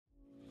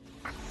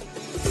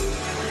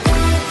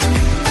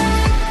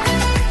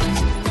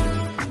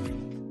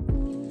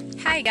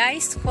Hi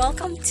guys,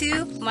 welcome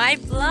to my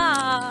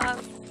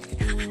vlog.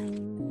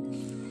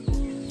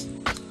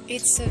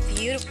 It's a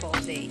beautiful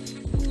day.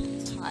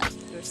 It's hot.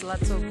 There's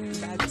lots of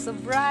bags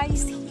of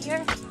rice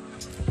here.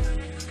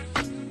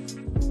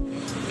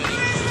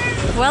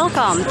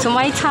 Welcome to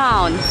my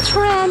town,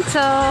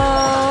 Trento.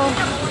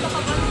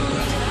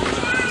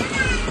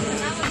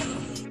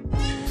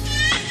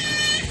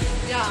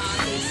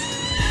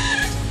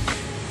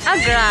 Ah,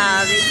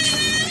 grabe.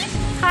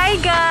 Hi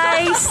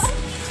guys.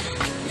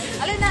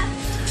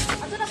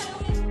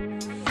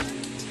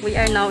 We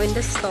are now in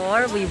the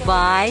store. We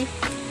buy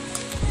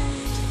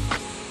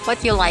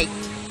what you like.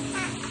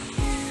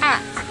 Ah.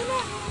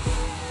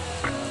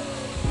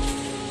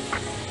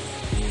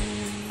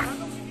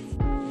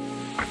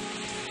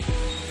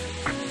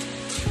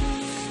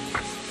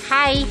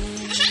 Hi.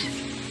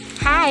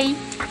 Hi.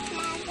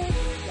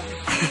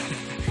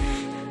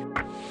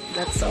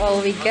 That's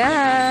all we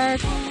got.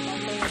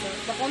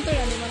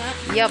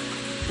 Yep.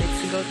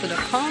 Let's go to the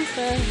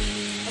counter.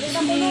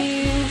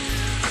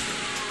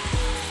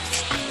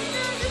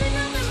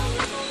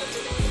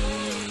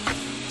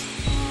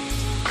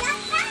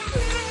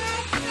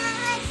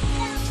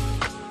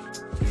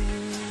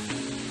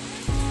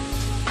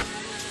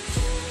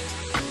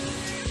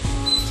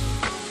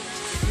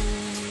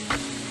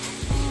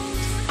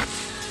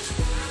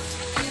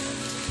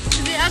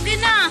 Sige, agi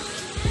na.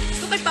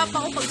 Ito kay papa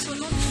ko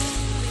pagsunod.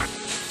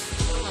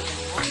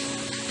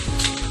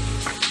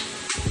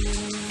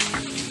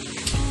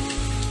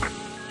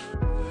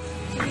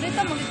 Sige,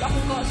 magit ako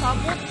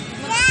kasabot.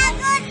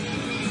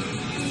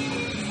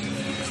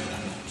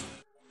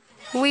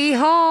 We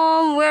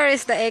home. Where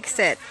is the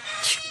exit?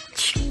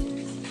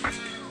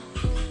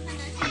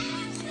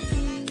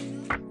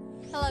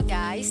 Hello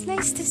guys,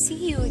 nice to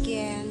see you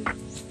again.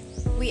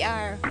 We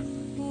are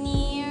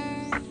near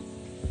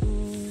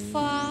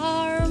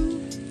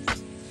farm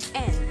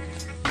and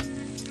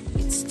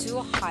it's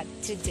too hot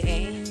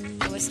today.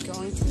 I was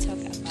going to talk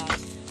about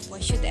why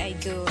should I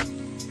go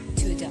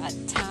to that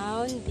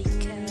town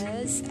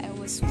because I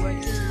was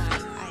working my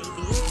ID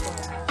for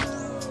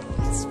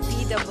it's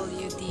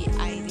PWD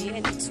ID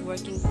and it's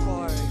working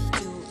for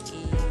to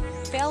a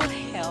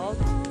PhilHealth,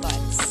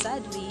 but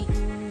sadly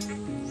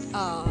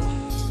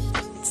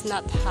it's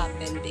not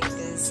happened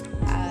because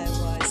I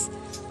was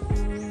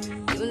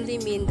you only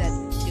need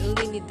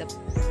the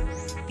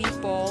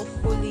people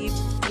who live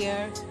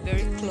here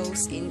very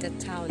close in the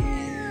town,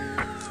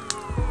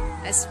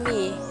 and as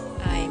me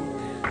I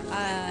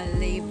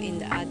live in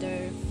the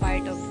other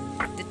part of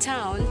the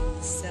town,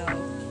 so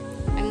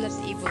I'm not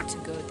able to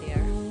go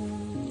there.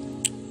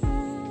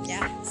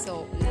 Yeah,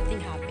 so nothing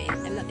happened.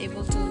 I'm not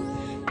able to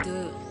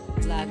do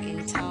vlog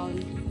in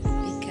town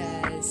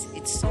because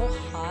it's so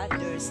hot.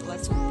 There's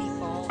lots of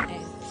people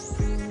and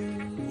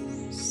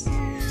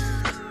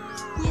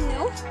you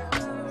know,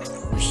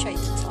 wish I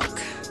could talk.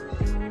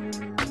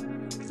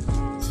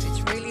 So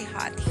it's really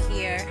hot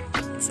here.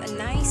 It's a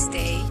nice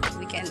day.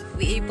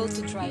 We able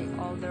to dry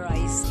all the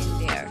rice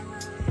in there.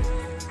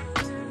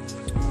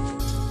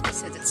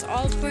 So that's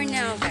all for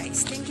now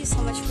guys. Thank you so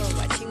much for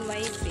watching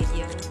my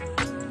video.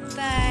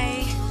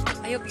 Bye.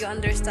 I hope you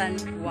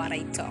understand what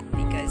I talk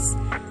because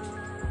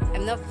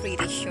I'm not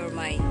pretty sure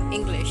my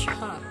English,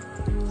 huh?